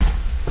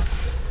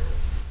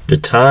The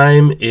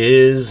time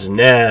is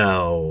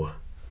now.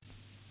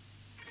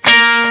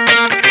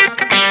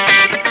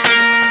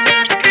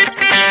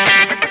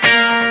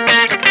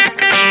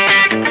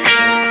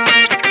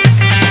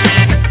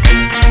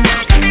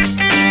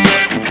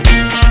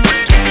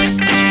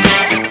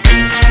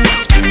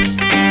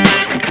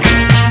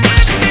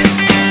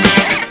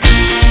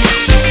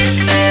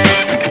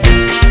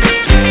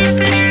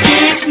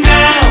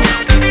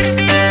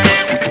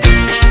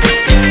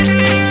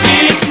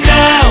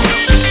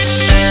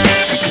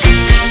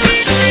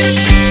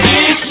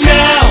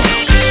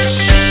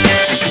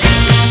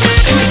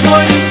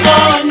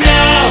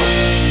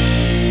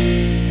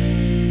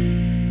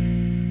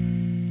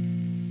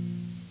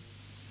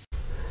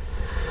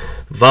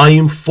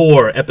 Volume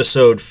 4,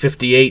 Episode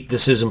 58.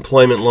 This is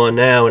Employment Law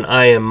Now, and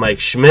I am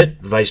Mike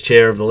Schmidt, Vice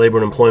Chair of the Labor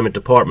and Employment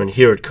Department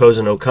here at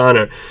Cozen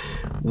O'Connor.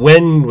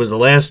 When was the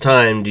last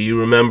time do you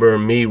remember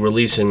me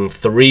releasing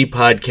 3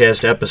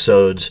 podcast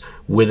episodes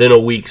within a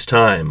week's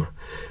time?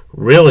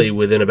 Really,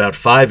 within about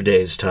 5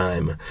 days'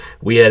 time.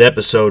 We had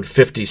episode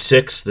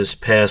 56 this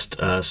past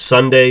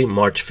Sunday,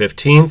 March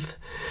 15th.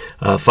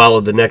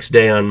 Followed the next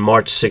day on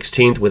March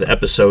 16th with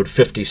episode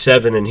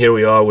 57, and here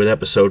we are with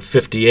episode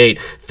 58.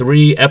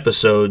 3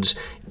 episodes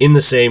in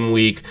the same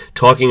week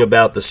talking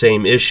about the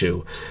same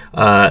issue.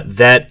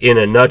 That, in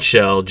a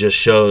nutshell, just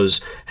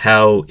shows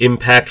how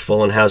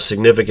impactful and how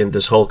significant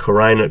this whole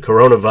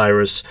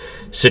coronavirus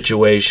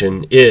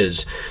situation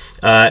is.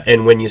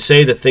 And when you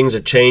say that things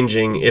are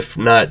changing, if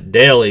not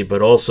daily,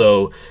 but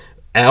also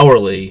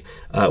hourly,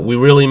 we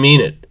really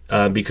mean it.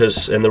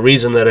 Because the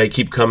reason that I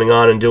keep coming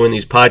on and doing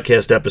these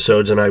podcast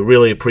episodes, and I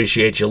really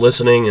appreciate you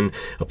listening and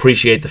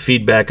appreciate the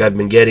feedback I've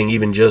been getting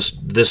even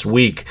just this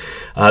week,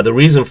 the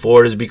reason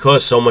for it is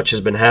because so much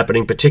has been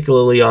happening,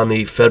 particularly on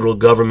the federal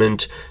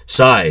government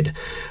side.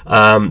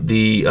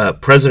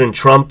 President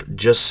Trump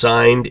just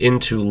signed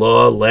into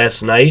law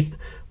last night,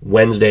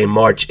 Wednesday,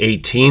 March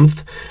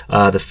 18th,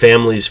 the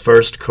Families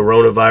First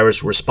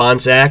Coronavirus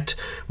Response Act.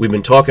 We've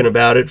been talking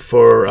about it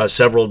for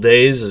several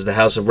days as the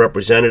House of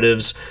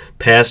Representatives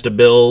passed a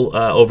bill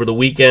over the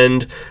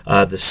weekend.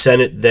 The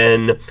Senate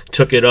then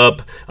took it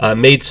up,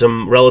 made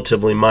some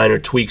relatively minor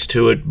tweaks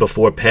to it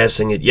before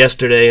passing it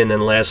yesterday, and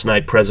then last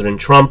night President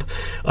Trump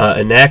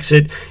enacts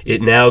it.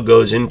 It now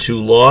goes into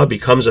law,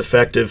 becomes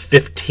effective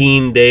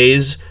 15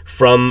 days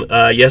from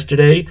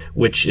yesterday,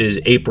 which is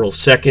April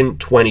 2nd,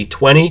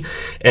 2020.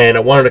 And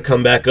I wanted to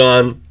come back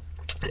on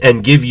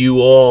and give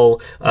you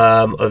all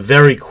a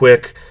very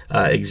quick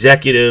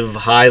executive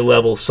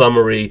high-level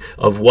summary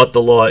of what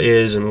the law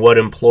is and what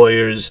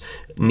employers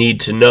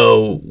need to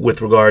know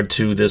with regard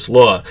to this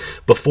law.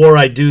 Before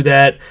I do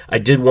that, I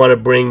did want to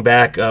bring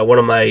back one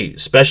of my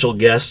special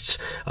guests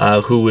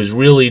who is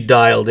really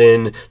dialed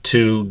in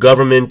to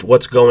government,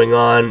 what's going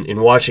on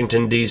in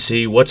Washington,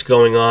 D.C., what's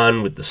going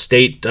on with the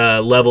state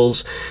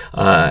levels.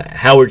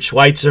 Howard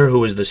Schweitzer,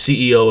 who is the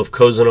CEO of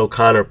Cozen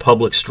O'Connor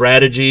Public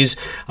Strategies,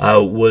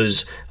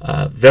 was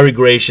very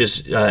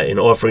gracious in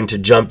offering to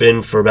jump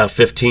in for about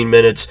 15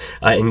 minutes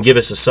and give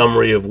us a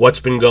summary of what's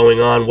been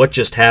going on, what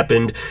just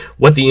happened,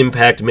 what the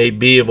impact may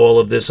be of all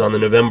of this on the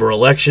November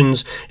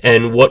elections,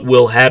 and what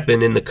will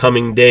happen in the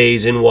coming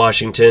days in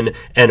Washington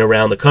and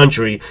around the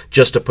country,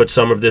 just to put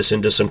some of this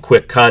into some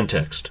quick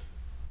context.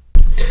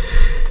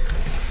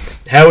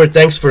 Howard,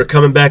 thanks for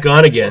coming back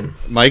on again.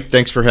 Mike,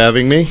 thanks for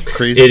having me.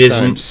 Crazy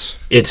times.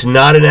 It's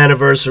not an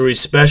anniversary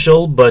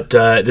special, but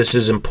this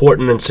is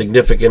important and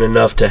significant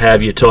enough to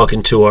have you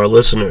talking to our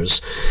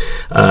listeners.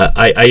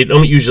 I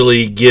don't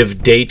usually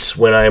give dates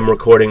when I'm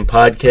recording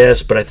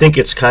podcasts, but I think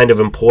it's kind of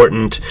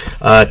important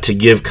to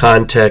give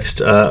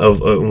context of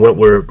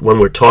when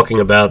we're talking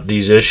about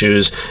these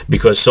issues,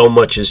 because so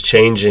much is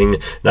changing,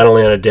 not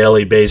only on a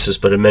daily basis,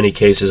 but in many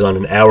cases on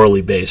an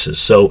hourly basis.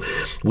 So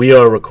we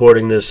are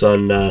recording this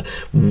on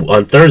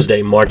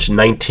Thursday, March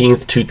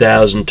 19th,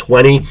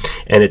 2020,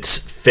 and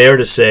it's fair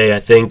to say, I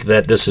think,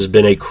 that this has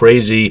been a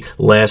crazy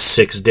last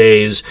 6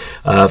 days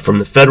from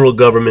the federal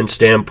government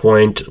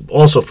standpoint,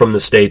 also from the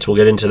states. We'll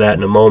get into that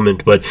in a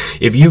moment. But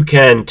if you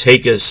can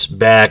take us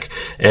back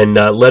and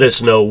let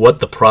us know what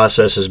the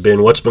process has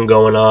been, what's been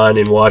going on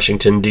in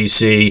Washington,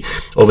 D.C.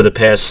 over the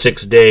past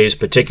 6 days,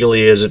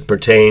 particularly as it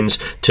pertains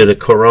to the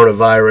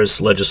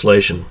coronavirus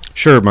legislation.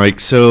 Sure,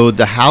 Mike. So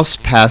the House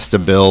passed a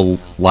bill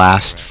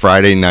last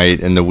Friday night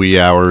in the wee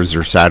hours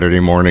or Saturday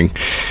morning,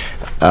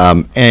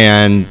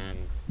 and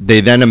they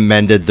then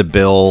amended the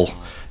bill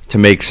to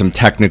make some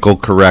technical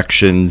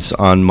corrections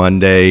on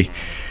Monday,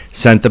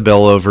 sent the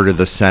bill over to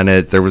the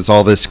Senate. There was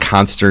all this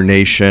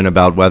consternation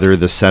about whether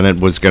the Senate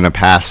was going to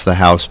pass the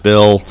House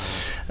bill,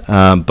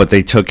 but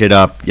they took it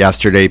up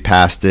yesterday,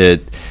 passed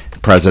it, the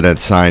President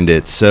signed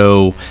it.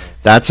 So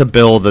that's a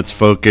bill that's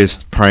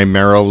focused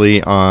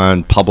primarily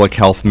on public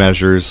health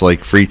measures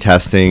like free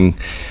testing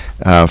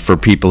for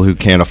people who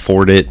can't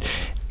afford it,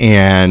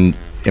 and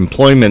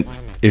employment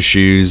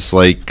issues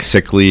like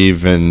sick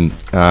leave and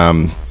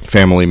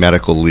family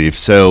medical leave.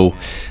 So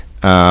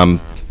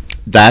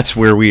that's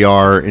where we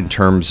are in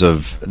terms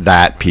of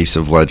that piece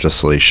of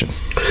legislation.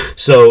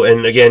 So,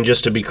 and again,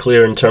 just to be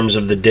clear in terms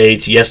of the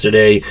dates,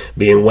 yesterday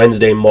being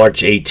Wednesday,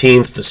 March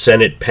 18th, the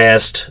Senate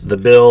passed the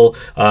bill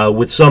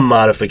with some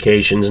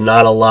modifications,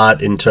 not a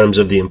lot in terms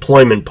of the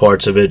employment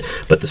parts of it,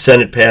 but the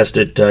Senate passed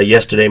it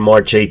yesterday,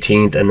 March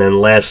 18th, and then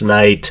last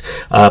night,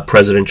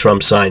 President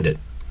Trump signed it.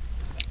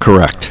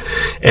 Correct.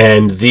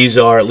 And these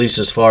are, at least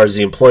as far as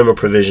the employment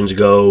provisions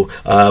go,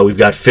 we've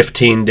got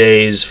 15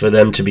 days for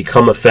them to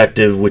become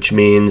effective, which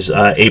means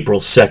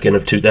April 2nd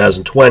of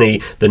 2020,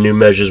 the new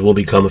measures will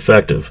become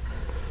effective.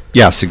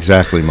 Yes,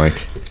 exactly,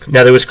 Mike.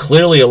 Now, there was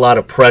clearly a lot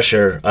of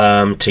pressure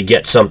to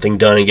get something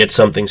done and get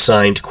something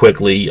signed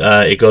quickly.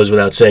 It goes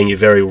without saying you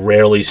very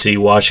rarely see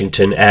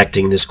Washington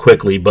acting this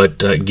quickly, but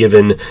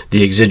given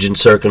the exigent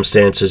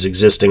circumstances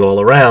existing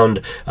all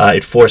around,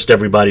 it forced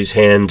everybody's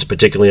hand,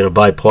 particularly in a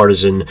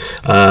bipartisan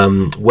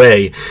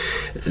way.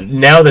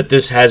 Now that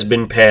this has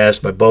been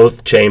passed by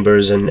both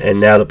chambers and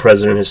now the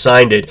president has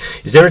signed it,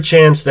 is there a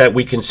chance that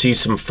we can see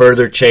some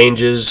further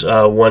changes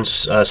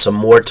once some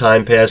more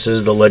time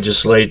passes, the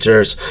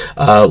legislators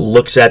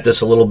looks at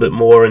this a little bit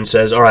more and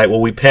says, all right, well,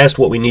 we passed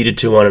what we needed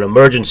to on an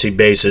emergency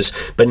basis,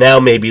 but now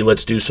maybe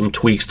let's do some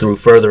tweaks through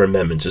further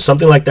amendments. Is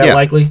something like that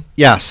likely?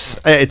 Yes,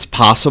 it's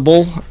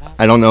possible.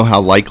 I don't know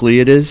how likely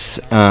it is.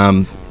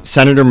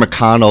 Senator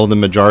McConnell, the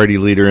majority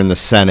leader in the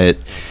Senate,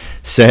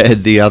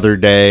 said the other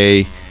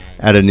day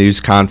at a news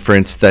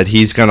conference that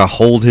he's going to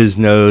hold his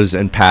nose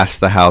and pass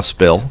the House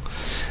bill,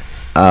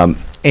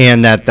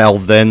 and that they'll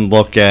then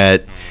look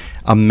at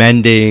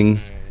amending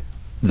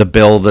the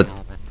bill that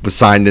was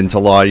signed into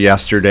law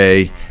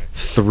yesterday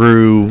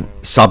through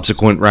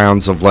subsequent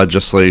rounds of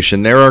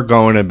legislation. There are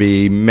going to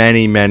be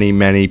many, many,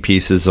 many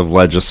pieces of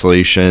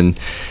legislation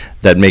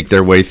that make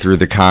their way through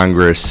the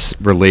Congress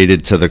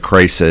related to the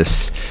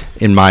crisis,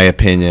 in my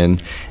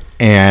opinion.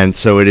 And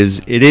so it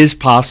is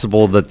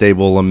possible that they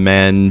will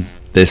amend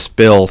this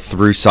bill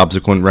through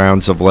subsequent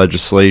rounds of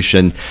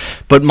legislation.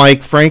 But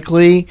Mike,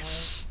 frankly,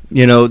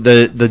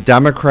 the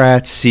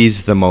Democrats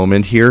seized the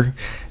moment here.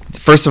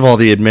 First of all,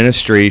 the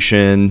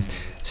administration,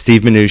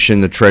 Steve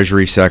Mnuchin, the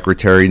Treasury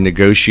Secretary,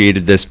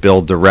 negotiated this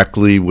bill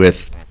directly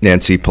with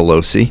Nancy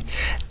Pelosi.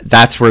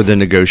 That's where the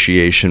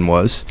negotiation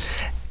was.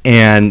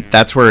 And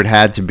that's where it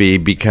had to be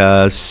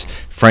because,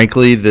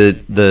 frankly,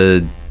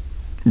 the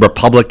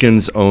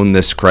Republicans own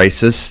this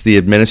crisis. The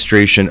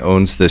administration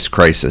owns this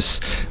crisis.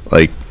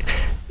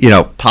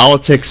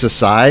 Politics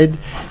aside,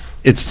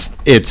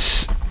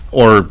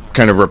 or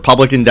kind of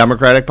Republican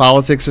Democratic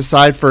politics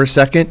aside for a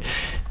second,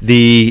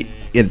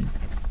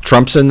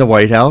 Trump's in the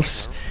White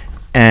House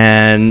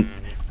and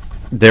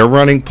they're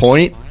running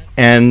point,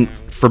 and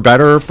for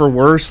better or for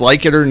worse,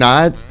 like it or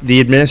not,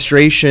 the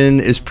administration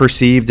is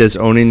perceived as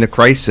owning the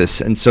crisis.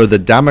 And so the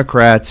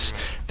Democrats,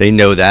 they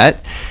know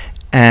that,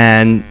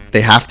 and they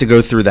have to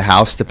go through the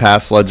House to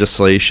pass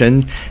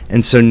legislation.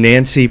 And so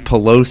Nancy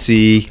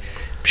Pelosi,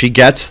 she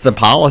gets the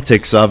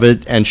politics of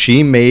it, and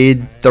she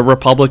made the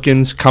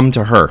Republicans come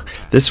to her.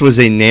 This was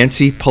a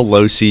Nancy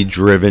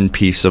Pelosi-driven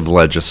piece of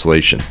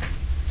legislation.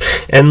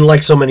 And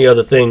like so many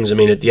other things, I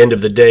mean, at the end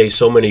of the day,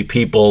 so many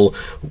people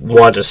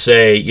want to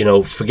say,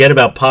 forget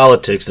about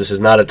politics. This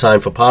is not a time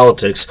for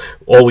politics.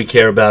 All we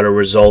care about are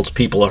results.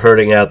 People are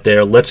hurting out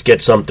there. Let's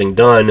get something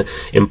done.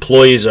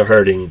 Employees are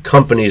hurting.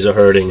 Companies are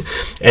hurting.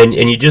 And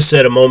you just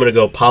said a moment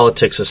ago,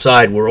 politics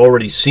aside, we're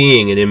already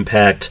seeing an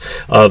impact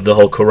of the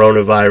whole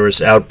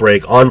coronavirus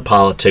outbreak on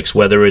politics,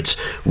 whether it's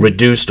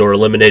reduced or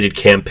eliminated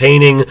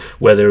campaigning,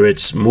 whether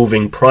it's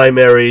moving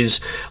primaries.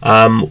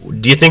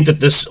 Do you think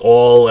that this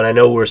all, and I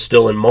know we're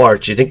still in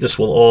March, do you think this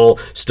will all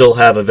still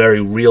have a very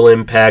real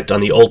impact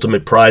on the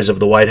ultimate prize of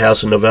the White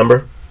House in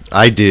November?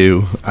 I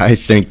do. I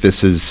think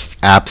this is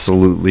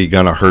absolutely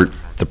going to hurt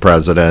the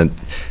president.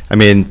 I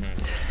mean,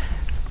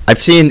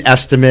 I've seen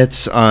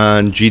estimates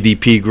on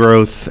GDP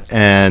growth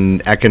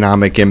and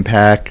economic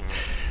impact.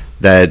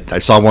 That I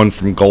saw one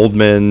from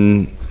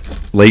Goldman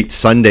late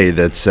Sunday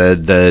that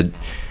said that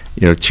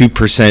 2%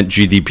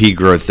 GDP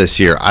growth this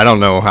year. I don't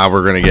know how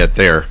we're going to get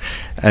there.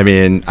 I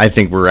mean, I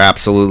think we're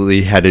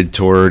absolutely headed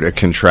toward a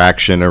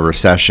contraction, a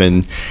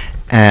recession.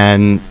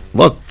 And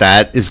look,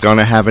 that is going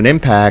to have an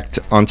impact.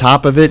 On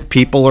top of it,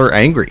 people are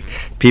angry.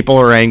 People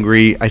are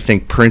angry, I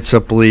think,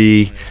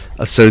 principally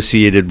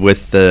associated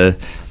with the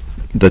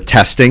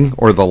testing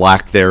or the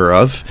lack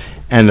thereof,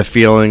 and the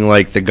feeling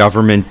like the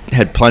government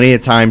had plenty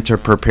of time to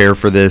prepare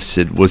for this.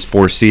 It was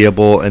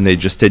foreseeable, and they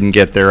just didn't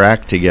get their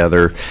act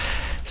together.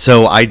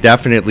 So I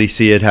definitely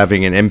see it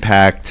having an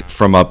impact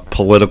from a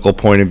political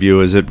point of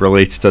view as it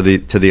relates to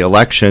the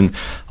election.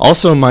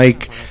 Also,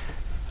 Mike,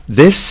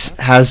 this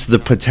has the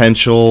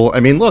potential.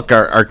 I mean, look,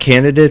 our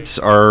candidates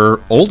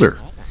are older,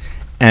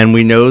 and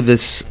we know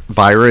this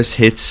virus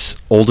hits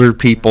older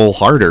people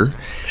harder.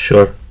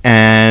 Sure.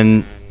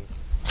 And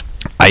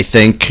I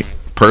think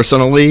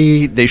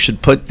personally they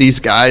should put these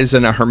guys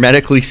in a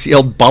hermetically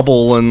sealed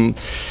bubble and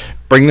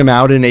bring them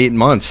out in 8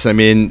 months. I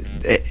mean,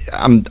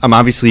 I'm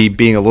obviously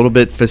being a little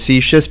bit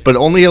facetious, but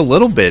only a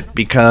little bit,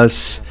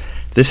 because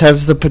this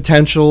has the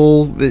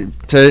potential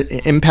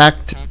to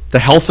impact the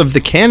health of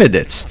the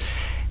candidates.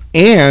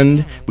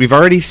 And we've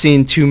already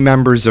seen 2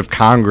 members of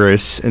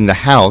Congress in the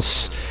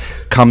House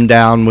come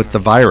down with the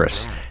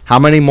virus. How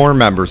many more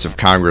members of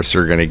Congress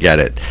are going to get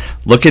it?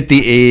 Look at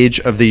the age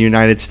of the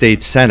United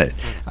States Senate.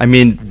 I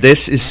mean,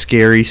 this is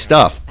scary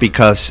stuff,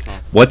 because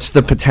what's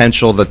the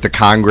potential that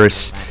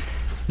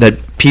that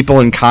people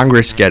in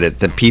Congress get it,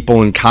 that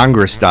people in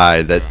Congress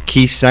die, that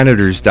key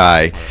senators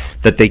die,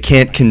 that they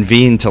can't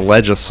convene to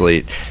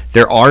legislate?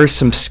 There are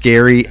some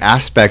scary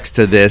aspects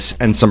to this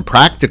and some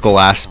practical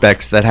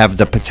aspects that have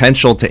the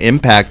potential to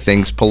impact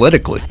things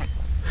politically.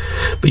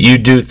 But you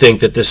do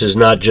think that this is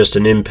not just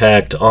an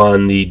impact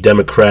on the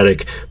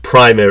Democratic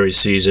primary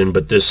season,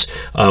 but this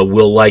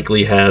will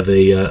likely have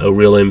a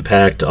real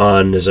impact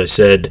on, as I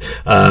said,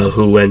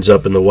 who ends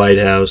up in the White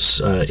House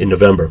in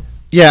November.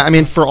 Yeah, I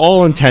mean, for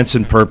all intents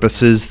and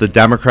purposes, the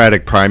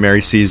Democratic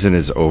primary season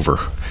is over.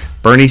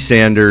 Bernie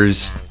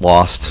Sanders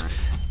lost,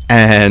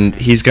 and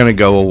he's going to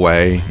go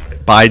away.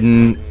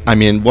 Biden, I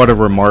mean, what a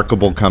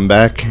remarkable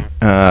comeback.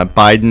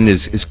 Biden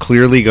is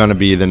clearly going to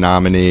be the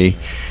nominee,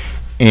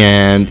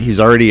 and he's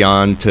already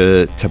on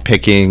to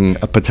picking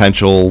a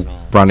potential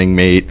running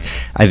mate.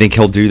 I think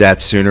he'll do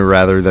that sooner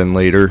rather than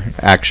later,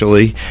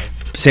 actually.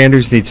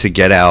 Sanders needs to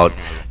get out.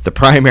 The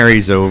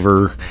primary's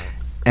over,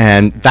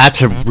 and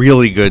that's a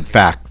really good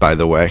fact, by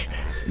the way.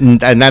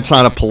 And that's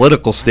not a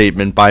political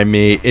statement by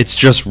me. It's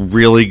just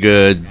really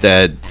good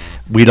that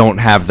we don't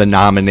have the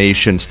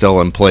nomination still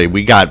in play.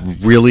 We got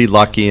really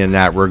lucky in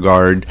that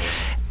regard.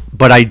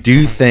 But I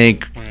do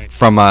think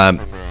from a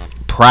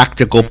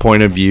practical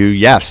point of view,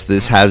 yes,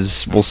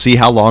 we'll see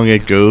how long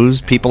it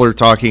goes. People are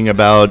talking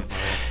about,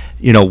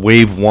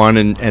 wave 1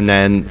 and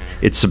then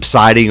it's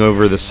subsiding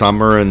over the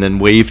summer, and then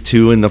wave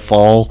 2 in the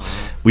fall.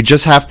 We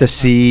just have to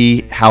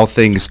see how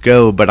things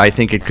go, but I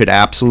think it could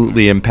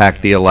absolutely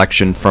impact the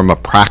election from a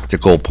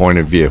practical point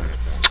of view.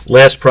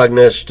 Last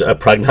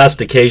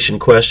prognostication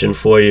question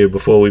for you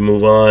before we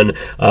move on.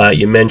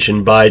 You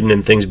mentioned Biden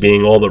and things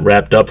being all but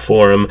wrapped up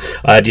for him.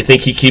 Do you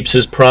think he keeps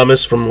his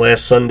promise from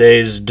last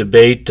Sunday's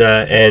debate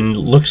and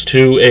looks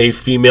to a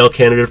female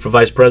candidate for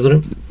vice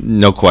president?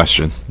 No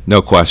question.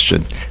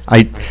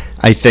 I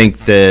think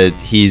that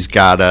he's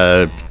got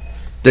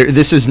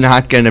this is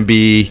not going to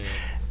be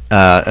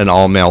an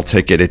all-male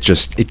ticket.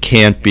 It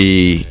can't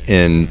be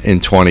in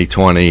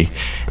 2020.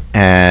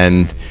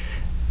 And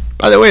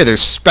by the way,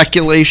 there's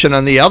speculation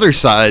on the other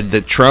side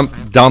that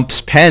Trump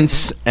dumps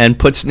Pence and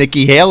puts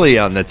Nikki Haley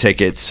on the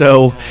ticket.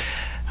 So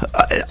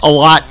a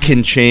lot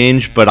can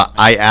change, but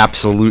I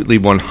absolutely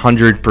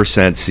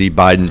 100% see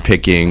Biden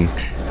picking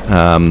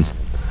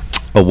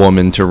a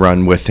woman to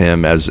run with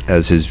him as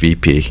his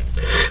VP.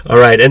 All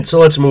right, and so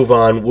let's move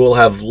on. We'll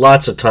have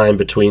lots of time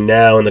between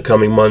now and the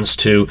coming months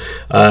to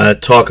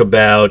talk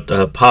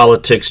about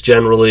politics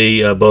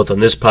generally, both on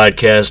this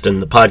podcast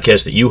and the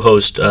podcast that you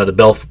host, the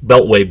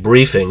Beltway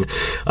Briefing.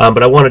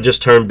 But I want to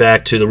just turn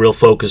back to the real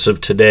focus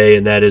of today,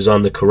 and that is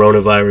on the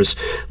coronavirus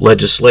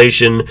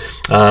legislation.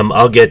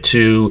 I'll get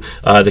to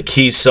the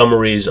key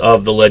summaries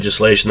of the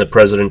legislation that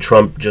President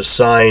Trump just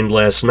signed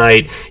last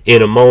night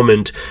in a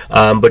moment.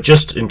 But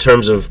just in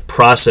terms of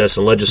process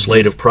and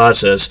legislative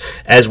process,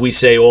 as we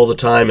say all the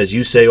time, as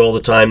you say all the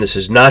time, this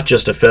is not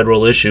just a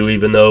federal issue,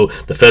 even though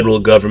the federal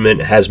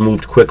government has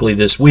moved quickly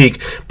this week,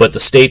 but the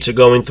states are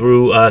going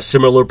through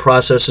similar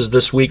processes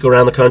this week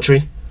around the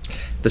country?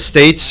 The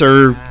states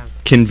are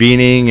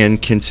convening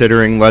and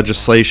considering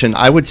legislation.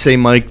 I would say,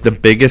 Mike, the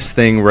biggest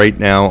thing right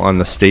now on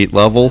the state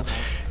level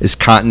is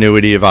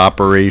continuity of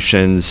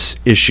operations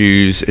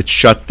issues. It's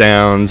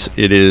shutdowns,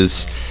 it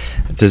is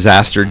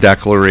disaster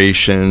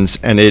declarations,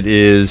 and it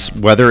is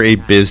whether a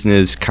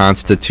business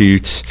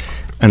constitutes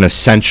an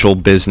essential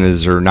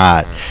business or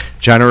not.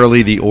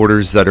 Generally, the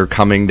orders that are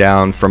coming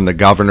down from the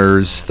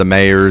governors, the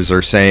mayors,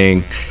 are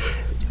saying,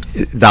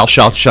 thou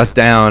shalt shut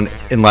down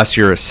unless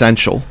you're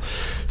essential.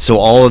 So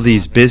all of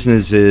these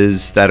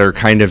businesses that are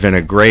kind of in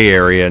a gray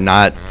area,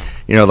 not,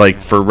 like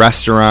for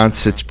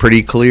restaurants, it's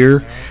pretty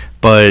clear,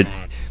 but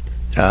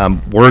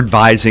we're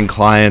advising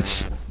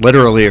clients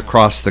literally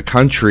across the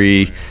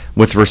country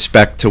with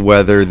respect to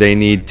whether they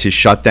need to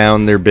shut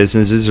down their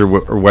businesses or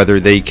whether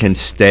they can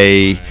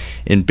stay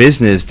in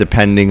business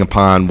depending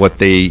upon what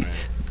they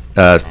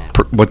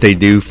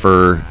do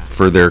for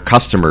their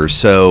customers.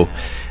 So,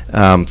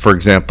 for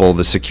example,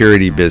 the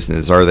security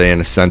business, are they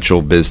an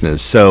essential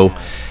business? So,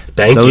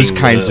 banking, those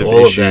kinds of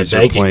issues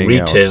are playing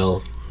retail.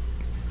 out.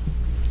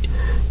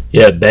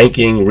 Yeah,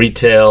 banking,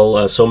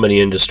 retail, so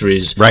many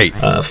industries right.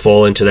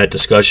 Fall into that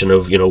discussion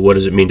of, what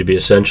does it mean to be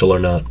essential or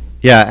not?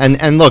 Yeah,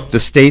 and look, the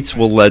states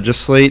will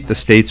legislate. The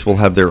states will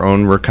have their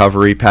own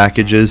recovery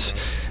packages.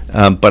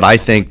 But I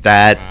think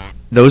that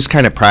those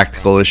kind of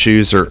practical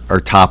issues are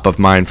top of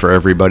mind for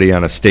everybody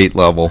on a state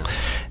level.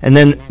 And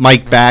then,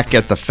 Mike, back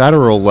at the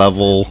federal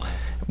level,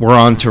 we're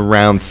on to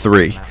round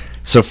 3.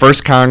 So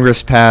first,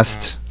 Congress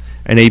passed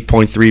an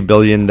 $8.3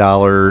 billion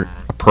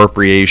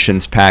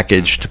appropriations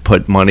package to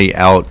put money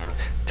out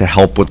to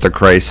help with the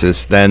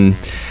crisis. Then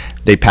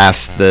they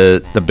passed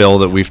the bill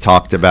that we've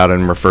talked about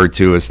and referred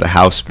to as the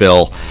House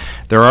bill.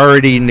 They're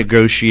already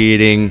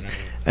negotiating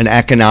an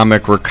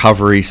economic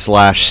recovery /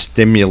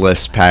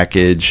 stimulus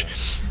package,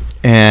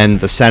 and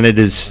the Senate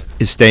is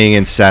staying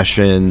in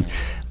session.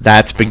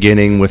 That's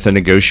beginning with a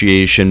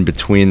negotiation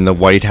between the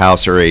White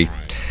House, or a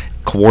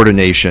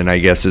coordination, I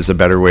guess is a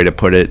better way to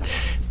put it,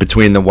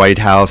 between the White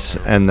House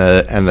and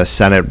the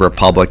Senate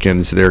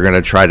Republicans. They're going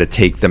to try to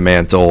take the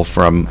mantle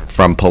from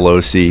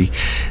Pelosi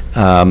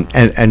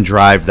and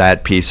drive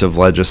that piece of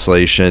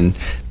legislation.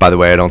 By the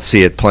way, I don't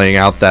see it playing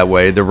out that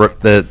way.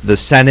 The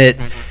Senate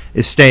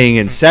is staying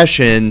in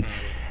session,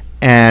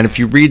 and if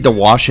you read the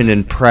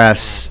Washington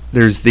Press,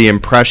 there's the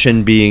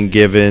impression being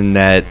given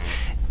that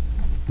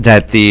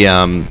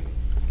the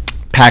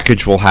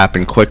package will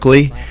happen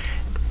quickly.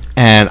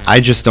 And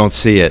I just don't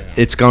see it.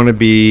 It's going to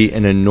be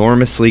an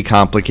enormously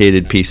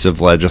complicated piece of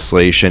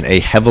legislation, a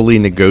heavily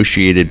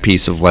negotiated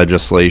piece of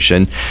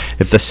legislation.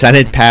 If the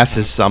Senate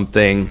passes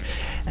something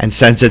and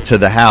sends it to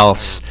the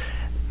House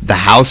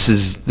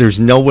there's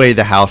no way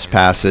the House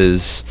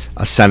passes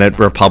a Senate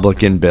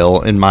Republican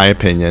bill, in my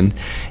opinion.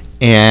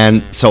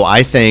 And so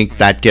I think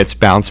that gets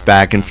bounced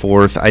back and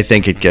forth. I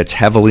think it gets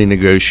heavily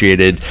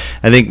negotiated.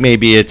 I think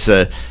maybe it's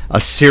a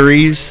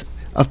series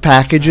of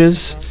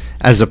packages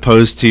as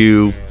opposed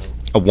to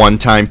a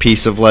one-time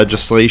piece of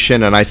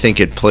legislation, and I think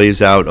it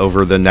plays out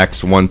over the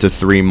next 1 to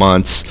 3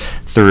 months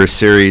through a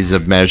series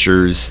of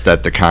measures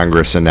that the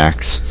Congress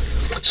enacts.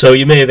 So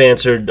you may have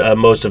answered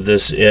most of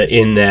this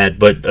in that,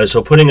 but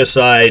so putting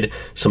aside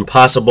some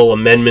possible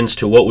amendments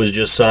to what was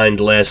just signed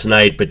last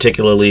night,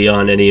 particularly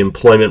on any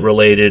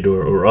employment-related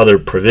or other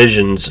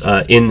provisions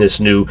in this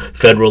new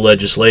federal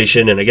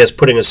legislation, and I guess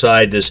putting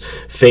aside this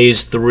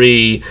Phase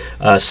 3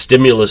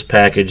 stimulus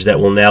package that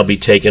will now be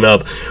taken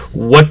up,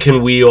 what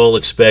can we all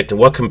expect, and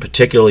what can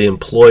particularly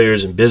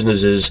employers and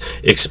businesses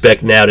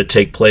expect now to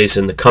take place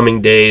in the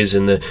coming days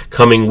and the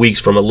coming weeks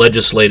from a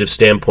legislative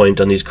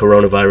standpoint on these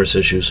coronavirus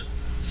issues?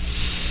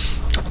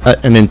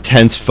 An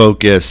intense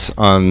focus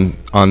on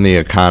the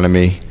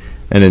economy,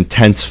 an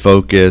intense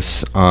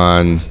focus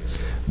on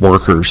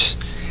workers.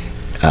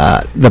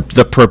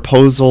 The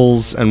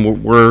proposals,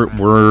 and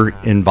we're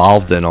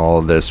involved in all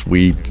of this.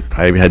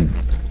 I had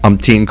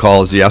umpteen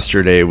calls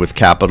yesterday with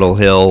Capitol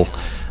Hill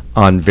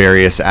on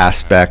various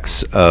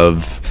aspects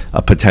of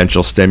a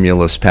potential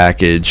stimulus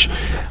package.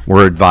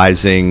 We're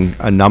advising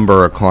a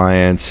number of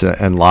clients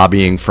and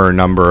lobbying for a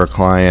number of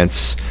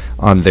clients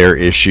on their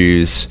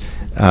issues.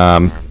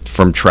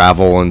 From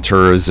travel and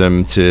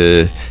tourism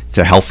to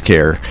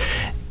healthcare,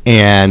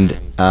 and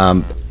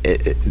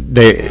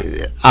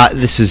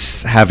this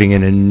is having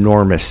an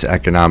enormous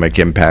economic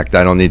impact.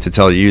 I don't need to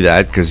tell you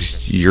that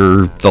because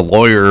you're the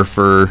lawyer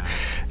for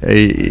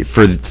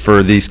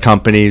these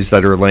companies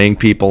that are laying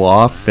people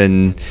off,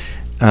 and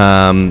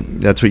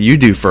that's what you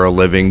do for a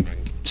living.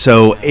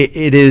 So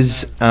it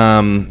is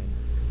going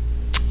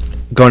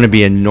to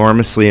be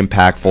enormously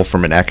impactful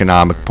from an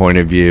economic point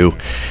of view.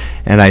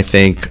 And I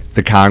think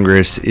the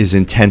Congress is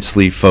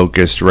intensely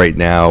focused right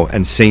now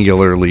and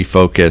singularly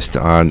focused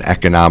on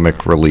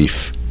economic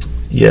relief.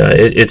 Yeah,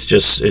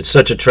 it's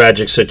such a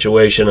tragic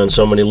situation on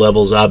so many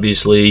levels.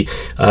 Obviously,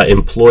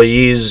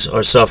 employees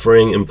are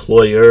suffering,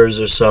 employers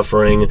are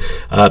suffering,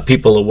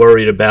 people are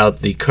worried about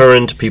the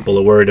current, people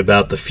are worried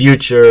about the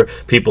future,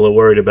 people are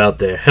worried about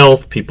their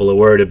health, people are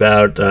worried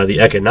about the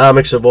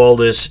economics of all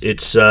this.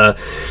 It's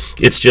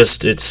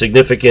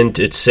significant,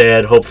 it's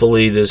sad.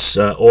 Hopefully this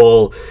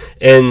all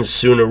ends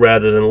sooner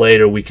rather than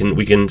later. We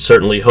can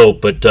certainly hope.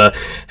 But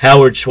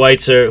Howard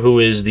Schweitzer, who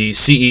is the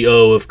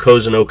CEO of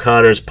Cozen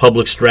O'Connor's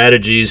Public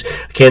Strategies,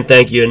 I can't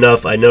thank you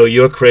enough. I know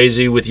you're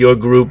crazy with your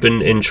group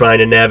in trying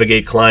to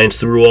navigate clients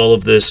through all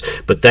of this,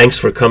 but thanks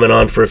for coming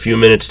on for a few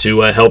minutes to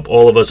help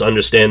all of us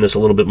understand this a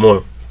little bit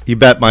more. You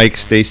bet, Mike.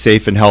 Stay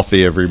safe and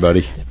healthy,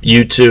 everybody.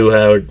 You too,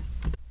 Howard.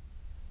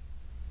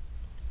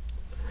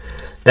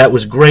 That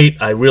was great.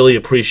 I really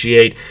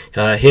appreciate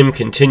him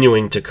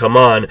continuing to come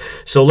on.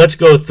 So let's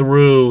go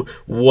through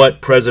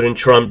what President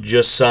Trump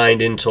just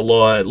signed into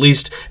law, at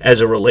least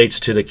as it relates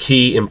to the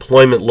key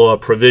employment law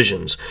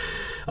provisions.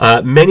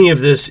 Many of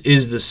this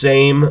is the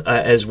same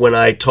as when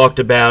I talked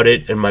about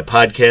it in my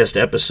podcast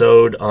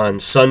episode on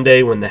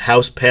Sunday when the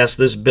House passed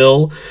this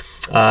bill.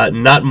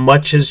 Not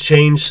much has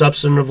changed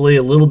substantively.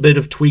 A little bit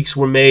of tweaks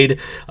were made,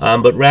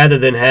 but rather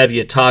than have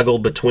you toggle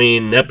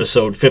between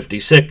episode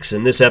 56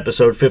 and this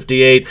episode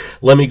 58,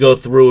 let me go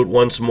through it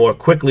once more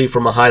quickly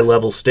from a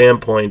high-level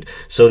standpoint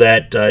so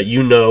that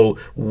you know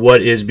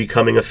what is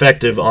becoming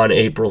effective on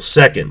April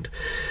 2nd.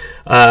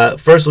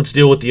 First, let's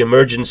deal with the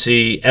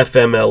emergency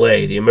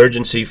FMLA, the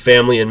Emergency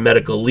Family and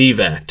Medical Leave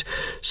Act.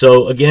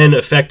 So again,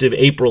 effective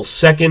April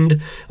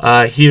 2nd,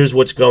 here's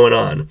what's going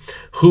on.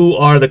 Who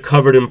are the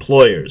covered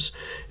employers?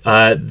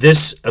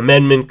 This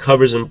amendment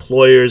covers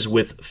employers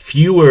with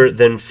fewer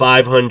than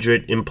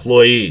 500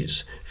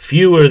 employees.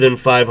 Fewer than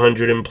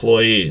 500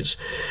 employees.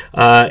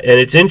 And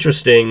it's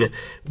interesting,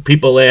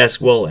 people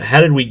ask, well, how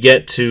did we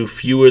get to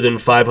fewer than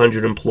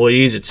 500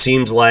 employees? It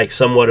seems like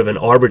somewhat of an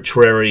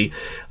arbitrary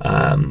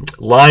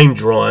line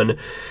drawn.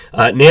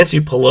 Nancy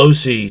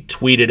Pelosi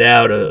tweeted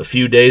out a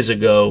few days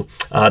ago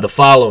the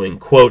following,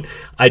 quote,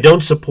 "I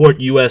don't support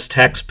U.S.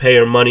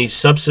 taxpayer money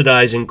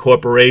subsidizing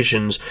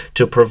corporations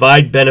to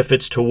provide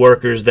benefits to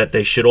workers that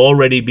they should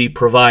already be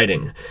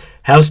providing.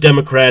 House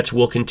Democrats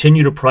will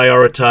continue to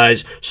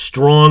prioritize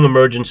strong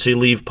emergency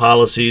leave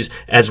policies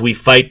as we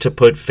fight to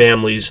put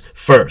families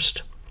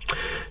first."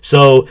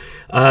 So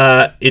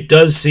it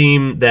does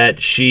seem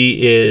that she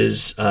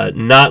is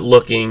not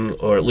looking,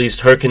 or at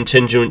least her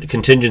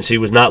contingency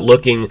was not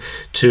looking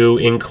to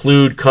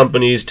include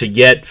companies to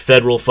get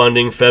federal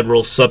funding,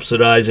 federal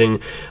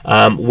subsidizing,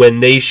 when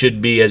they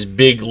should be, as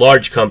big,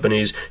 large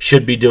companies,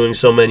 should be doing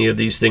so many of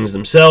these things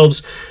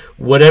themselves.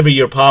 Whatever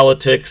your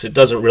politics, it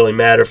doesn't really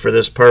matter for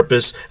this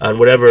purpose. On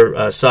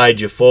whatever side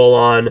you fall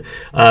on,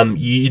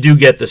 you do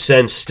get the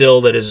sense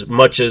still that as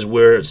much as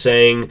we're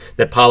saying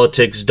that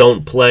politics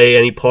don't play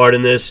any part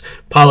in this,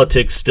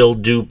 politics still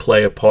do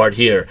play a part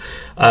here.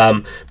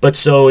 But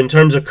so in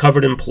terms of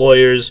covered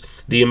employers,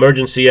 the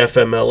emergency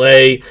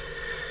FMLA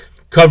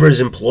covers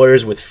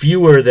employers with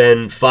fewer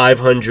than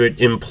 500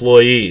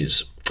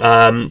 employees.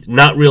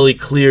 Not really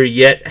clear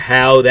yet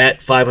how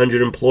that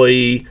 500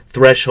 employee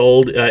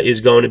threshold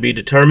is going to be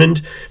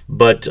determined,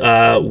 but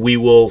we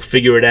will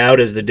figure it out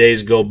as the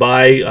days go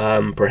by.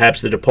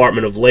 Perhaps the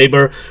Department of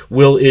Labor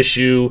will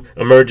issue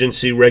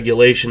emergency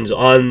regulations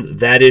on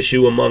that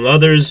issue, among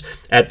others.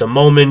 At the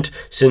moment,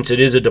 since it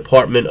is a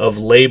Department of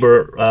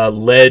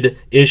Labor-led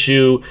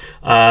issue,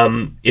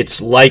 it's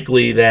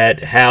likely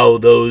that how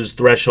those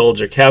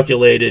thresholds are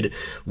calculated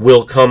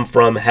will come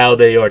from how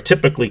they are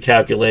typically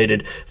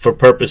calculated for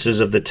purposes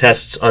of the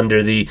tests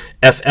under the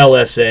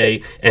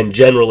FLSA and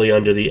generally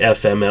under the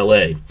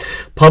FMLA.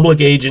 Public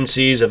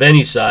agencies of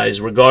any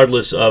size,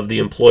 regardless of the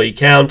employee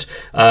count,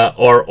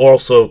 are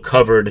also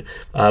covered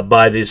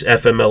by these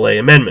FMLA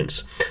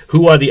amendments.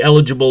 Who are the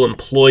eligible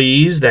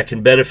employees that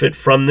can benefit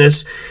from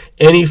this?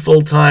 Any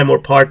full-time or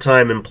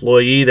part-time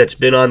employee that's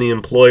been on the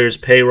employer's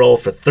payroll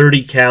for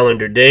 30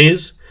 calendar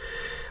days.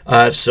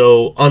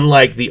 So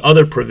unlike the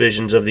other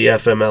provisions of the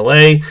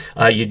FMLA,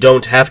 you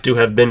don't have to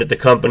have been at the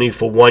company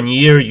for 1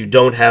 year. You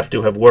don't have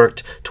to have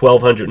worked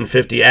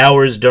 1,250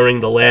 hours during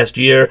the last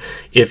year.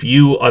 If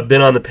you have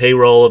been on the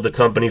payroll of the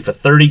company for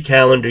 30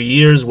 calendar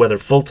years, whether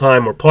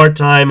full-time or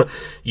part-time,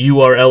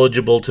 you are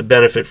eligible to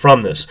benefit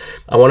from this.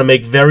 I want to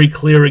make very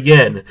clear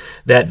again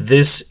that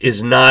this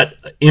is not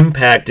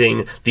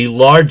impacting the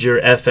larger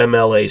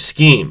FMLA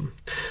scheme.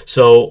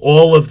 So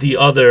all of the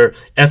other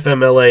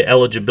FMLA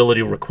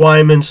eligibility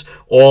requirements,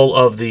 all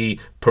of the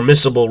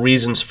permissible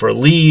reasons for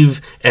leave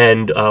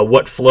and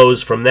what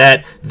flows from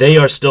that, they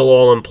are still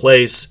all in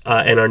place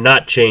and are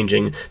not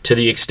changing to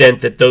the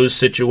extent that those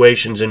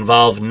situations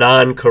involve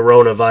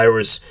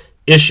non-coronavirus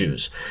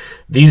issues.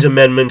 These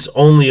amendments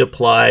only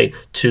apply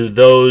to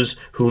those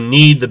who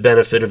need the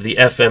benefit of the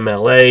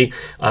FMLA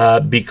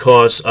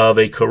because of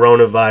a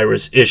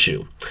coronavirus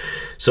issue.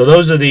 So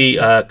those are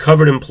the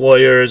covered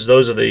employers,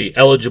 those are the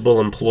eligible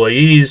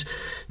employees.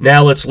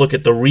 Now let's look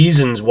at the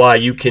reasons why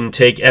you can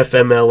take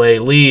FMLA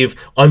leave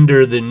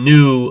under the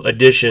new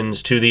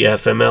additions to the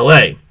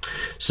FMLA.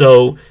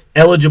 So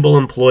eligible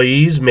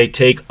employees may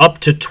take up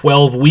to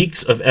 12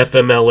 weeks of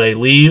FMLA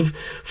leave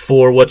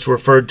for what's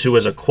referred to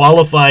as a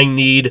qualifying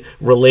need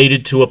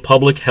related to a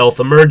public health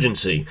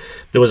emergency.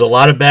 There was a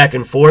lot of back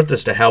and forth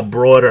as to how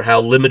broad or how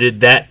limited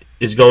that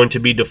is going to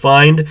be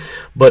defined,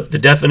 but the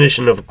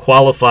definition of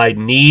qualified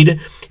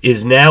need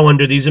is now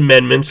under these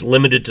amendments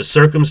limited to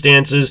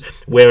circumstances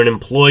where an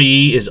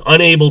employee is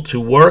unable to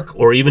work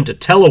or even to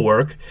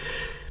telework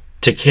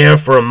to care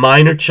for a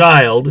minor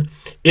child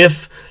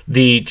if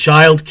the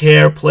child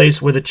care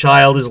place where the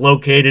child is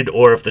located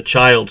or if the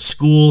child's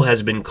school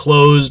has been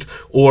closed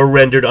or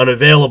rendered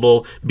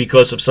unavailable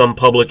because of some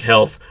public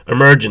health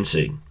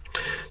emergency.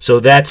 So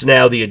that's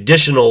now the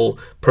additional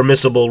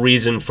permissible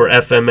reason for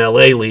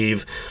FMLA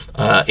leave,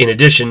 in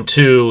addition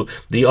to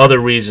the other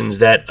reasons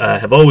that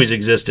have always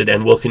existed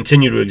and will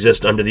continue to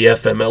exist under the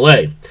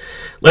FMLA.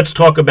 Let's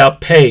talk about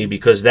pay,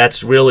 because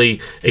that's really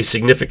a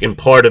significant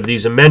part of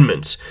these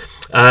amendments.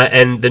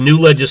 And the new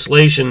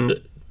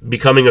legislation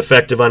becoming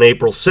effective on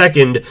April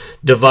 2nd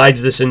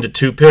divides this into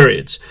two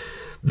periods.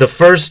 The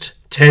first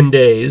 10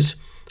 days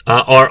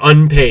are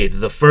unpaid.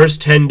 The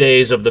first 10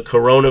 days of the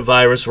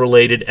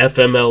coronavirus-related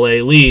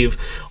FMLA leave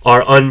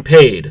are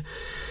unpaid.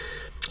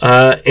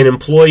 An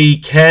employee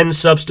can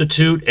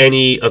substitute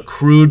any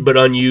accrued but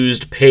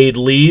unused paid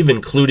leave,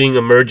 including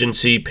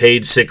emergency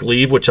paid sick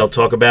leave, which I'll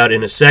talk about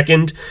in a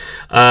second.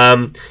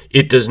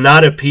 It does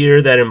not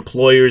appear that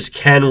employers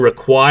can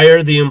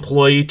require the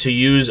employee to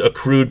use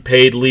accrued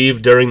paid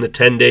leave during the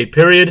 10-day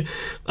period,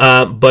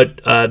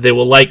 but there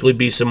will likely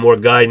be some more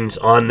guidance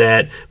on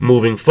that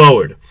moving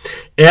forward.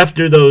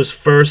 After those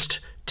first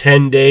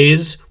 10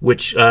 days,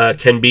 which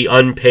can be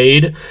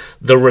unpaid,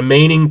 the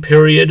remaining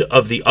period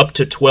of the up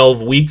to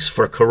 12 weeks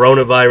for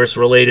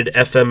coronavirus-related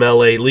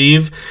FMLA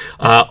leave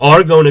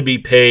are going to be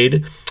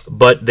paid,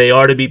 but they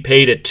are to be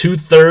paid at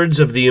 2/3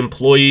 of the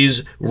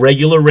employee's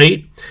regular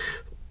rate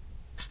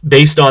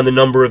based on the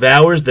number of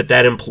hours that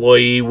that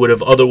employee would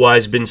have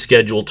otherwise been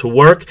scheduled to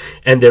work,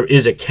 and there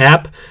is a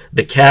cap.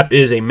 The cap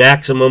is a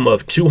maximum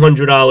of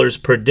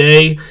 $200 per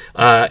day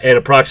and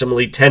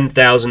approximately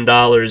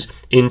 $10,000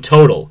 in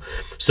total.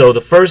 So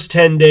the first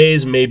 10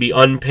 days may be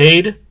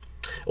unpaid,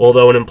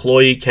 although an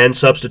employee can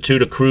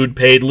substitute accrued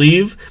paid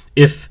leave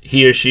if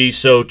he or she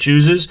so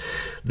chooses.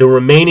 The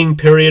remaining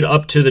period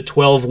up to the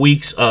 12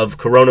 weeks of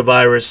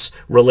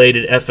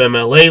coronavirus-related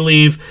FMLA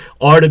leave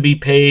are to be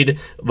paid,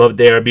 but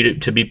they are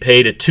to be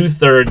paid at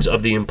 2/3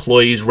 of the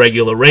employee's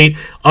regular rate,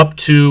 up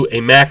to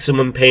a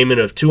maximum payment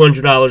of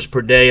 $200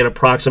 per day and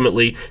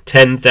approximately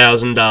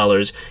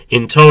 $10,000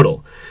 in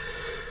total.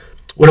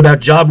 What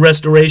about job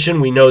restoration?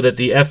 We know that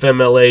the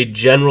FMLA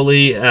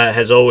generally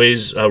has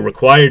always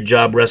required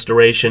job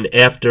restoration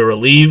after a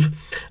leave.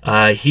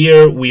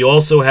 Here we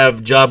also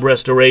have job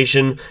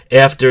restoration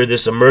after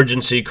this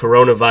emergency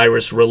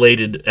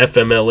coronavirus-related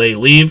FMLA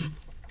leave.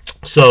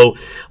 So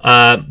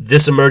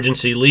this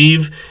emergency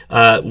leave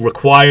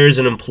requires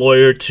an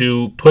employer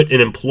to put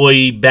an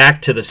employee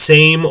back to the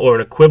same or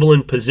an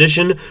equivalent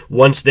position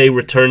once they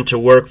return to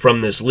work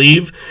from this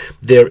leave.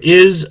 There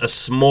is a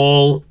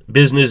small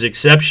business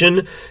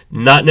exception,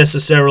 not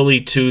necessarily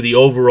to the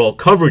overall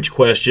coverage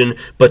question,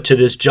 but to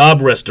this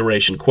job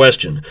restoration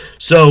question.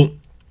 So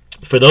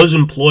for those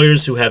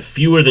employers who have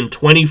fewer than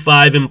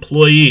 25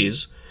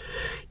 employees,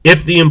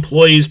 if the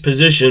employee's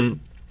position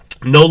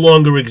no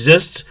longer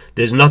exists,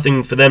 there's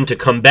nothing for them to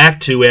come back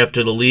to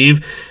after the leave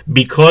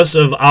because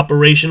of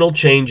operational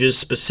changes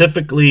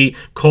specifically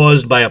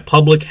caused by a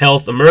public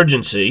health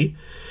emergency,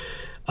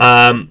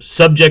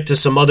 subject to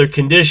some other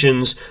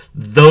conditions,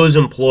 those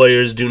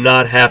employers do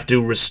not have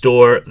to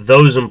restore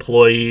those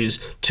employees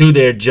to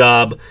their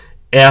job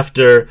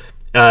after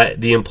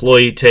the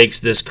employee takes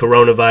this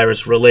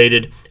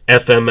coronavirus-related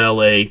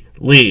FMLA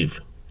leave.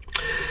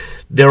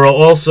 There are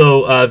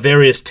also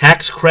various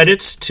tax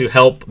credits to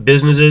help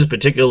businesses,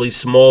 particularly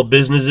small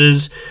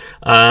businesses,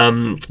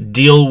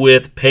 deal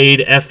with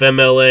paid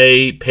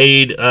FMLA,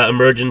 paid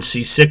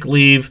emergency sick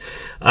leave.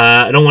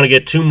 I don't want to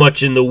get too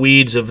much in the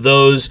weeds of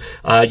those.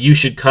 You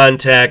should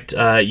contact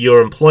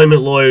your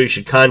employment lawyer. You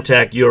should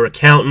contact your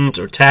accountant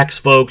or tax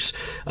folks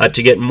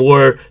to get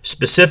more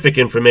specific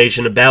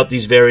information about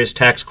these various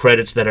tax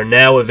credits that are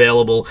now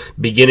available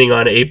beginning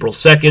on April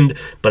 2nd.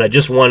 But I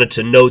just wanted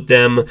to note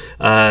them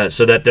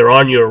so that they're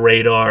on your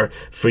radar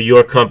for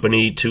your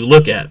company to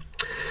look at.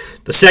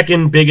 The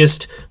second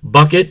biggest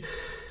bucket,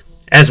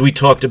 as we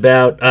talked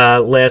about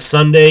last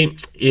Sunday,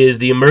 is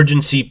the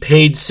Emergency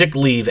Paid Sick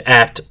Leave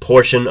Act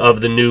portion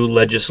of the new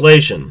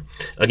legislation.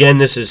 Again,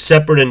 this is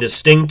separate and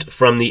distinct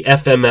from the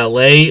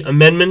FMLA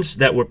amendments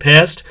that were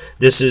passed.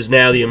 This is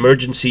now the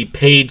Emergency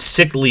Paid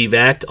Sick Leave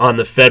Act on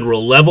the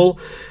federal level,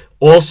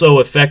 also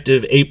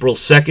effective April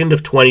 2nd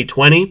of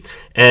 2020.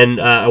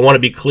 And I want to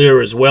be clear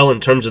as well in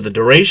terms of the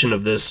duration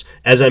of this.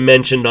 As I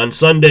mentioned on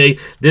Sunday,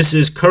 this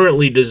is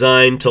currently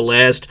designed to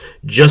last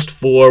just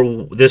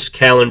for this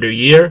calendar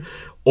year.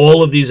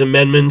 All of these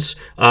amendments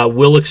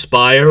will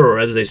expire, or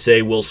as they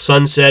say, will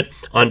sunset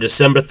on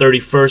December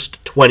 31st,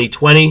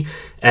 2020.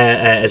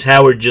 As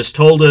Howard just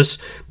told us,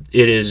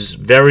 it is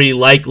very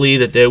likely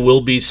that there will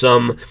be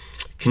some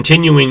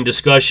continuing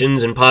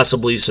discussions and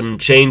possibly some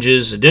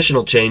changes,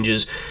 additional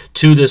changes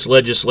to this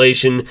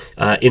legislation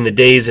in the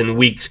days and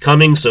weeks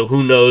coming. So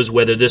who knows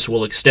whether this will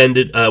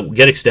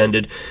get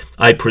extended.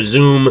 I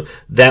presume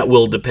that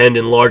will depend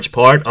in large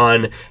part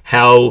on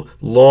how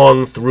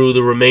long through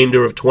the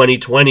remainder of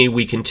 2020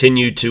 we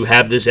continue to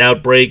have this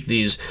outbreak,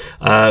 these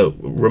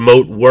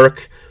remote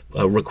work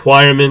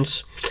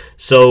requirements.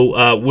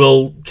 So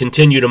we'll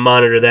continue to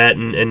monitor that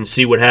and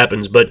see what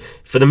happens. But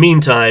for the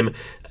meantime,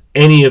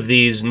 any of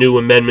these new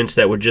amendments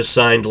that were just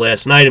signed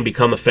last night and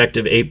become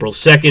effective April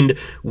 2nd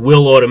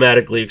will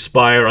automatically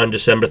expire on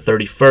December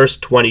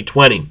 31st,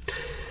 2020.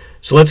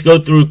 So let's go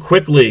through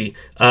quickly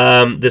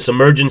this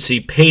Emergency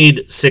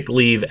Paid Sick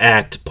Leave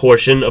Act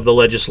portion of the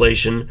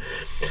legislation.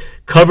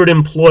 Covered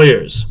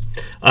employers.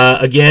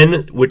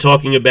 Again, we're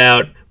talking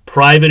about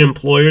private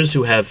employers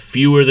who have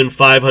fewer than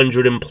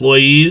 500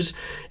 employees,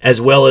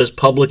 as well as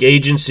public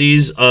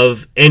agencies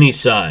of any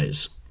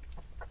size.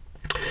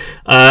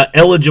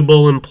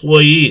 Eligible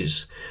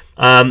employees.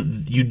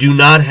 You do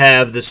not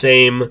have the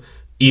same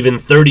even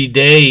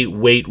 30-day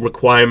wait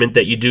requirement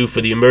that you do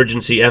for the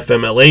emergency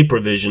FMLA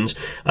provisions.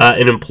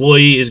 An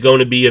employee is going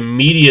to be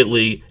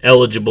immediately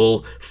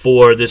eligible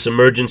for this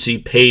emergency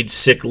paid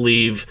sick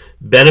leave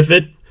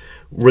benefit,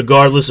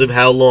 regardless of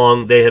how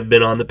long they have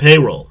been on the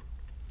payroll.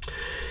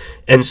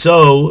 And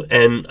so,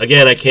 and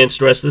again, I can't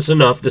stress this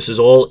enough, this is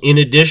all in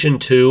addition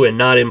to and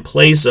not in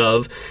place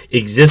of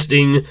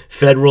existing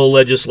federal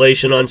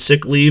legislation on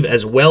sick leave,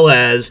 as well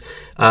as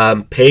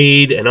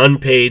paid and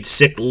unpaid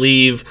sick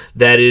leave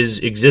that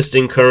is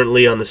existing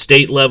currently on the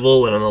state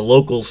level and on the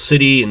local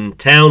city and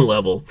town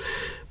level.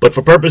 But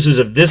for purposes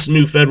of this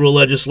new federal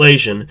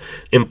legislation,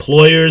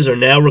 employers are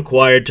now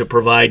required to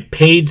provide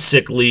paid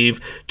sick leave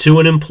to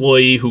an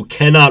employee who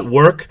cannot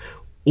work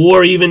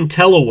or even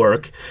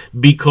telework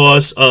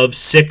because of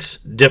 6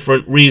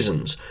 different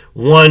reasons.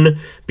 1,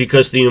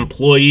 because the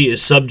employee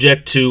is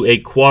subject to a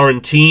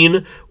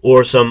quarantine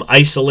or some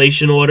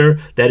isolation order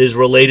that is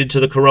related to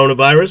the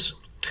coronavirus.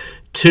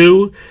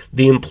 2,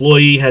 the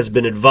employee has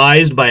been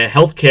advised by a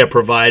healthcare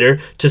provider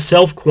to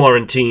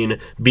self-quarantine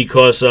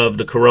because of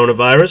the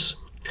coronavirus.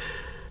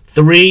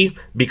 3,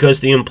 because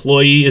the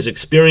employee is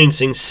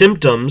experiencing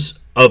symptoms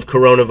of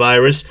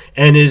coronavirus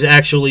and is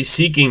actually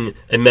seeking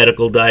a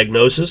medical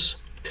diagnosis.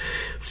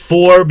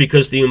 4,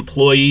 because the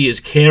employee is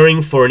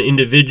caring for an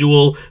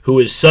individual who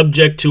is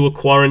subject to a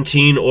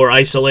quarantine or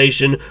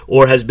isolation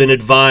or has been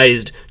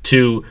advised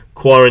to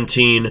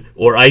quarantine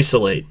or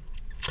isolate.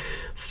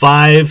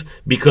 5,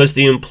 because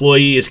the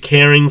employee is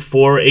caring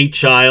for a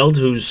child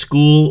whose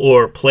school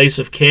or place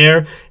of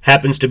care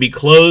happens to be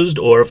closed,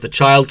 or if the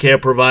child care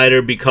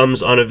provider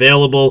becomes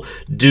unavailable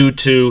due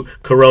to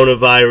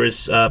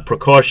coronavirus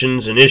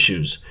precautions and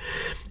issues.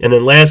 And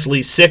then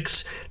lastly,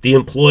 6, the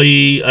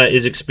employee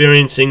is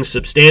experiencing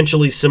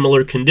substantially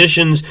similar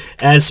conditions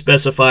as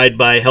specified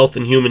by Health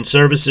and Human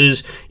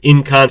Services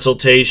in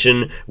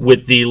consultation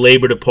with the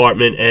Labor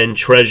Department and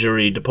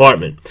Treasury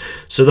Department.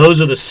 So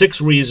those are the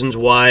 6 reasons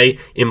why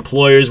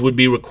employers would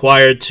be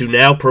required to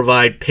now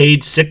provide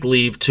paid sick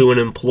leave to an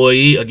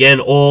employee. Again,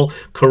 all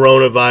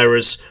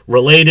coronavirus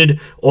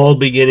related, all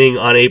beginning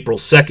on April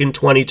 2nd,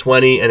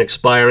 2020 and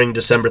expiring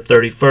December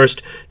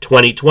 31st,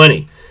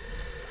 2020.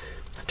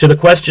 To the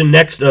question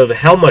next of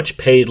how much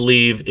paid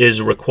leave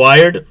is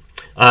required,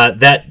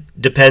 that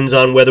depends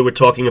on whether we're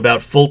talking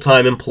about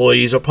full-time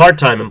employees or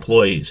part-time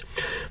employees.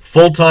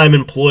 Full-time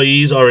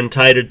employees are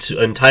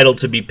entitled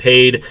to be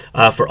paid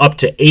for up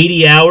to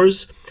 80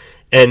 hours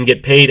and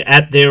get paid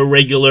at their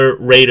regular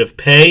rate of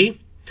pay.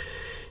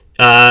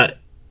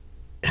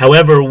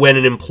 However, when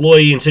an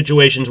employee, in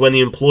situations when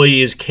the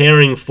employee is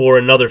caring for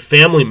another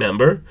family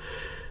member,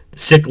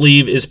 sick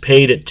leave is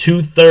paid at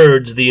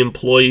 2/3 the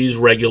employee's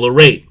regular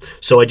rate.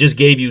 So I just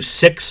gave you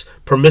 6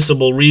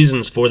 permissible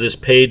reasons for this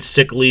paid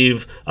sick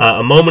leave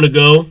a moment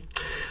ago.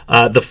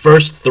 The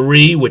first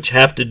 3, which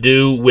have to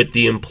do with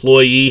the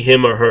employee,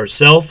 him or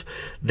herself,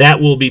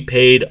 that will be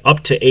paid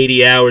up to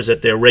 80 hours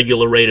at their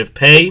regular rate of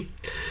pay.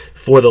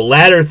 For the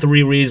latter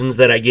 3 reasons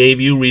that I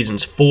gave you,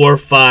 reasons 4,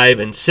 5,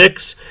 and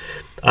 6,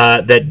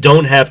 that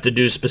don't have to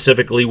do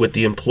specifically with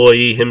the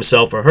employee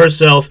himself or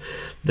herself,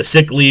 the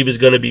sick leave is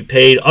going to be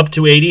paid up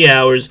to 80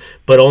 hours,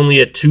 but only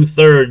at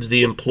 2/3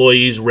 the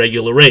employee's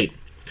regular rate.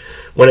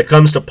 When it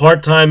comes to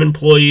part-time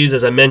employees,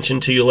 as I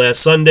mentioned to you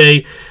last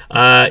Sunday,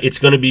 it's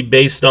going to be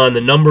based on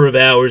the number of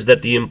hours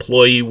that the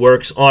employee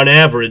works on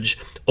average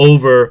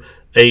over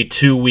a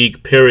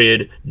 2-week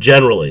period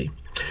generally.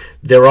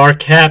 There are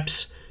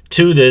caps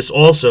to this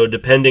also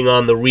depending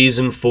on the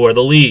reason for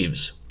the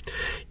leaves.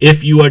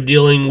 If you are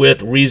dealing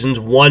with reasons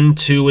 1,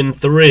 2, and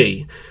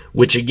 3,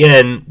 which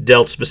again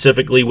dealt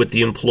specifically with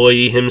the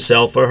employee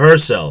himself or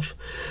herself,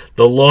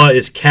 the law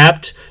is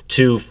capped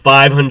to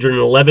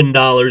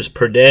 $511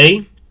 per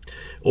day,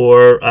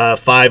 or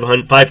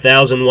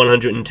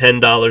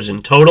 $5,110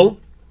 in total.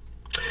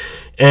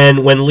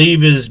 And when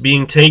leave is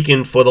being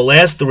taken for the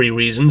last 3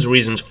 reasons,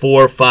 reasons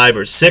 4, 5,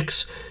 or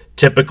 6,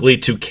 typically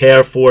to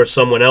care for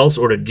someone else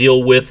or to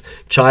deal with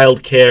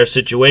child care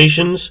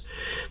situations,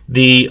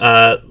 the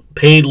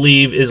paid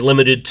leave is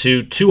limited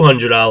to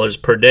 $200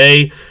 per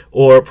day,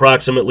 or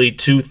approximately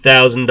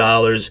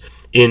 $2,000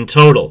 in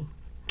total.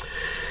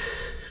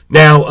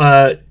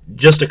 Now,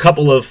 just a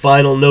couple of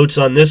final notes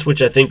on this,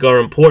 which I think are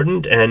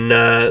important, and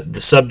the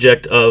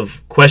subject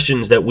of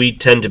questions that we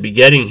tend to be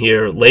getting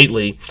here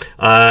lately.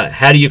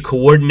 How do you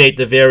coordinate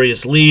the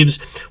various leaves?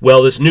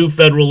 Well, this new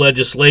federal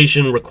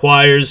legislation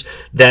requires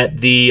that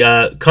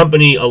the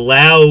company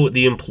allow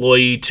the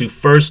employee to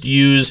first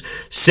use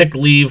sick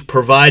leave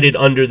provided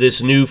under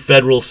this new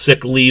federal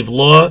sick leave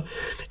law,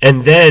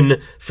 and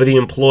then for the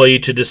employee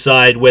to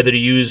decide whether to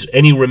use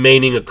any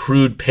remaining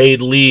accrued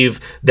paid leave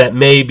that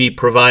may be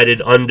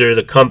provided under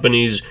the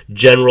company's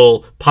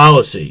general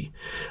policy.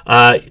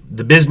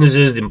 The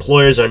businesses, the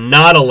employers, are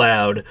not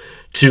allowed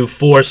to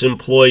force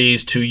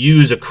employees to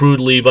use accrued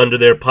leave under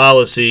their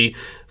policy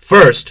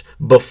first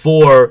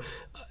before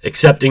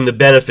accepting the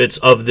benefits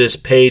of this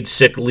paid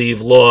sick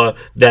leave law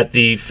that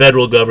the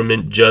federal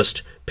government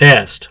just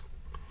passed.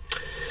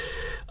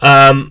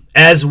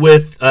 As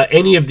with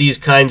any of these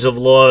kinds of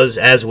laws,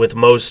 as with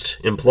most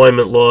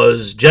employment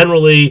laws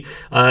generally,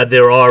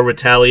 there are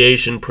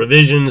retaliation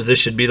provisions. This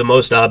should be the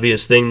most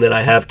obvious thing that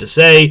I have to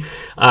say,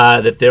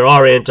 that there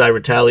are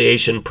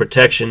anti-retaliation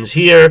protections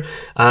here,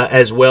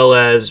 as well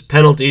as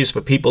penalties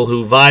for people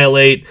who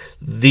violate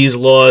these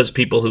laws,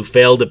 people who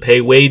fail to pay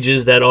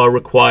wages that are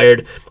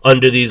required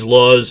under these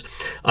laws,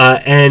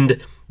 and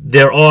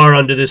there are,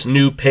 under this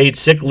new paid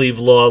sick leave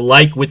law,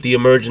 like with the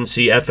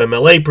emergency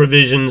FMLA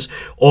provisions,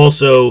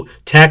 also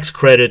tax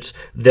credits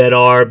that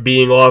are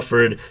being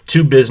offered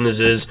to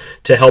businesses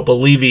to help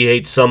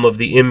alleviate some of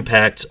the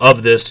impacts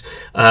of this.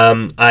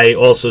 I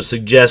also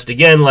suggest,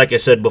 again, like I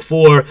said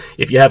before,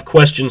 if you have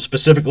questions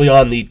specifically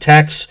on the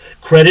tax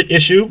credit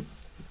issue,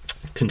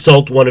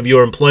 consult one of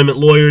your employment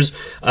lawyers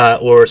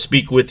or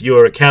speak with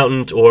your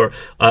accountant or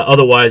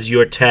otherwise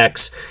your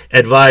tax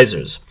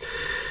advisors.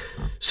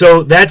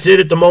 So that's it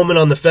at the moment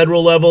on the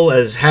federal level.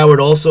 As Howard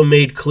also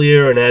made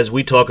clear, and as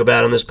we talk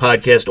about on this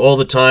podcast all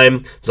the time,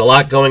 there's a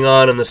lot going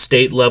on the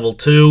state level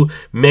too.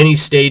 Many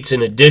states,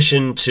 in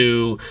addition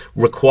to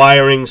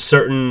requiring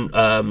certain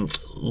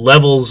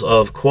levels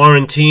of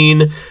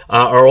quarantine,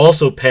 are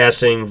also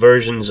passing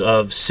versions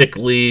of sick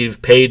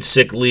leave, paid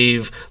sick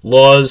leave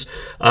laws.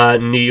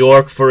 New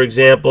York, for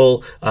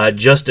example,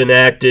 just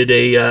enacted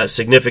a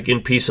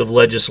significant piece of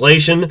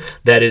legislation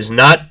that is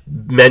not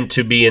meant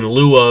to be in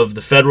lieu of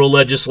the federal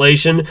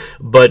legislation,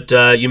 but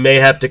you may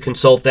have to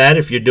consult that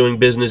if you're doing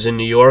business in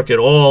New York at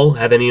all,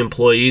 have any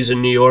employees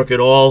in New York at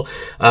all,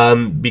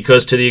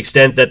 because to the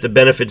extent that the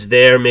benefits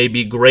there may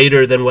be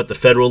greater than what the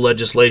federal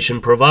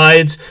legislation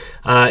provides,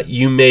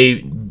 you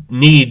may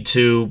need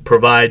to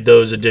provide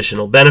those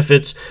additional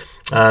benefits.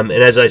 And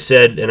as I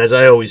said, and as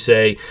I always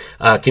say,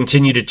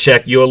 continue to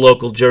check your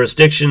local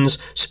jurisdictions,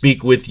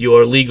 speak with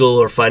your legal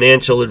or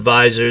financial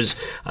advisors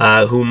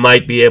who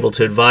might be able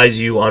to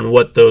advise you on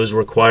what those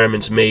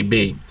requirements may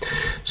be.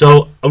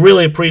 So I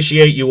really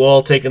appreciate you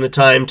all taking the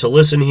time to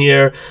listen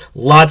here.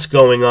 Lots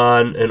going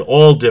on in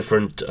all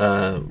different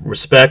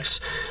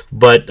respects,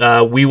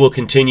 but we will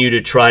continue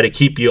to try to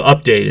keep you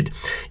updated.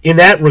 In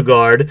that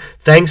regard,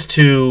 thanks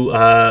to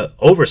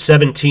over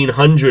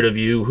 1,700 of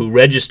you who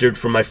registered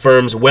for my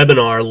firm's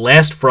webinar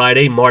last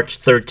Friday, March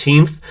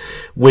 13th,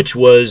 which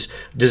was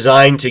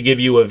designed to give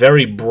you a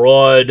very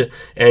broad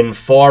and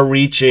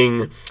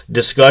far-reaching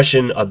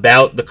discussion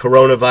about the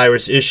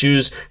coronavirus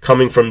issues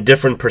coming from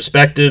different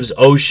perspectives,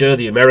 OSHA,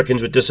 the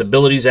Americans with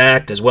Disabilities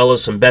Act, as well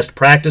as some best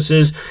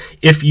practices.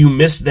 If you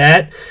missed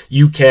that,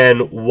 you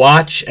can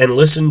watch and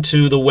listen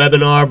to the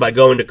webinar by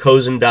going to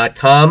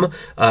cozen.com.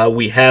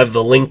 We have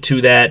the link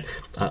to that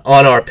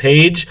on our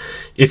page.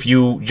 If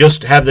you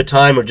just have the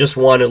time or just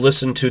want to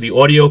listen to the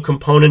audio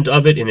component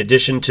of it, in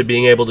addition to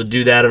being able to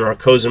do that on our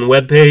Cozen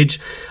webpage,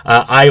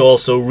 I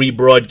also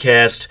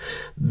rebroadcast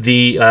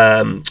the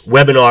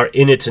webinar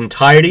in its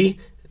entirety,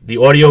 the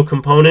audio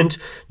component,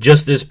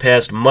 just this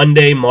past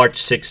Monday, March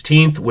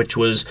 16th, which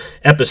was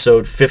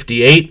episode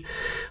 58.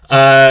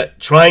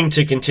 Trying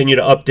to continue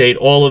to update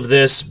all of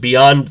this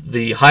beyond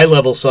the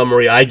high-level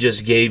summary I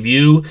just gave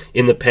you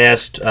in the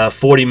past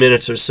 40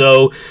 minutes or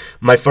so.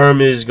 My firm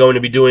is going to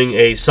be doing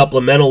a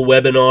supplemental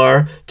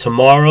webinar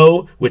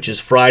tomorrow, which is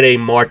Friday,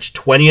 March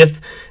 20th,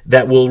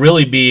 that will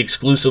really be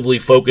exclusively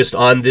focused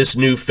on this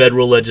new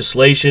federal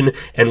legislation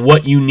and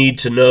what you need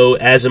to know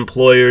as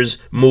employers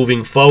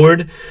moving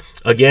forward.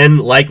 Again,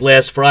 like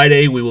last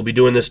Friday, we will be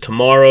doing this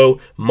tomorrow,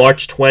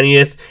 March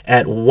 20th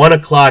at 1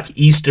 o'clock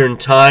Eastern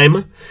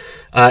Time.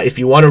 If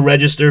you want to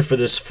register for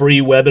this free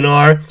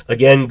webinar,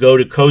 again, go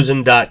to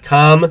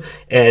cozen.com,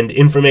 and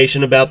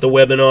information about the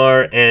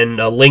webinar and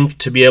a link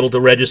to be able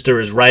to register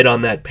is right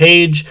on that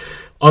page.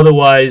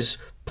 Otherwise,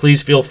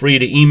 please feel free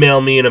to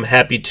email me, and I'm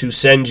happy to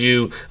send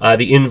you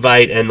the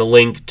invite and the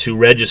link to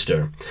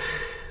register.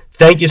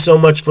 Thank you so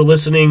much for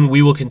listening.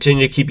 We will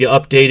continue to keep you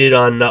updated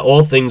on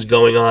all things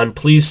going on.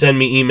 Please send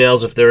me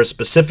emails if there are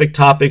specific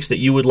topics that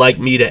you would like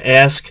me to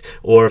ask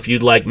or if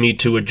you'd like me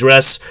to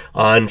address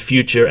on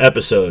future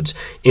episodes.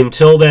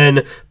 Until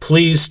then,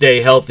 please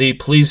stay healthy.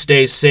 Please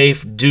stay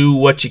safe. Do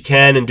what you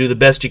can and do the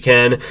best you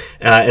can.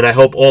 And I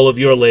hope all of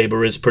your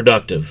labor is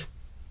productive.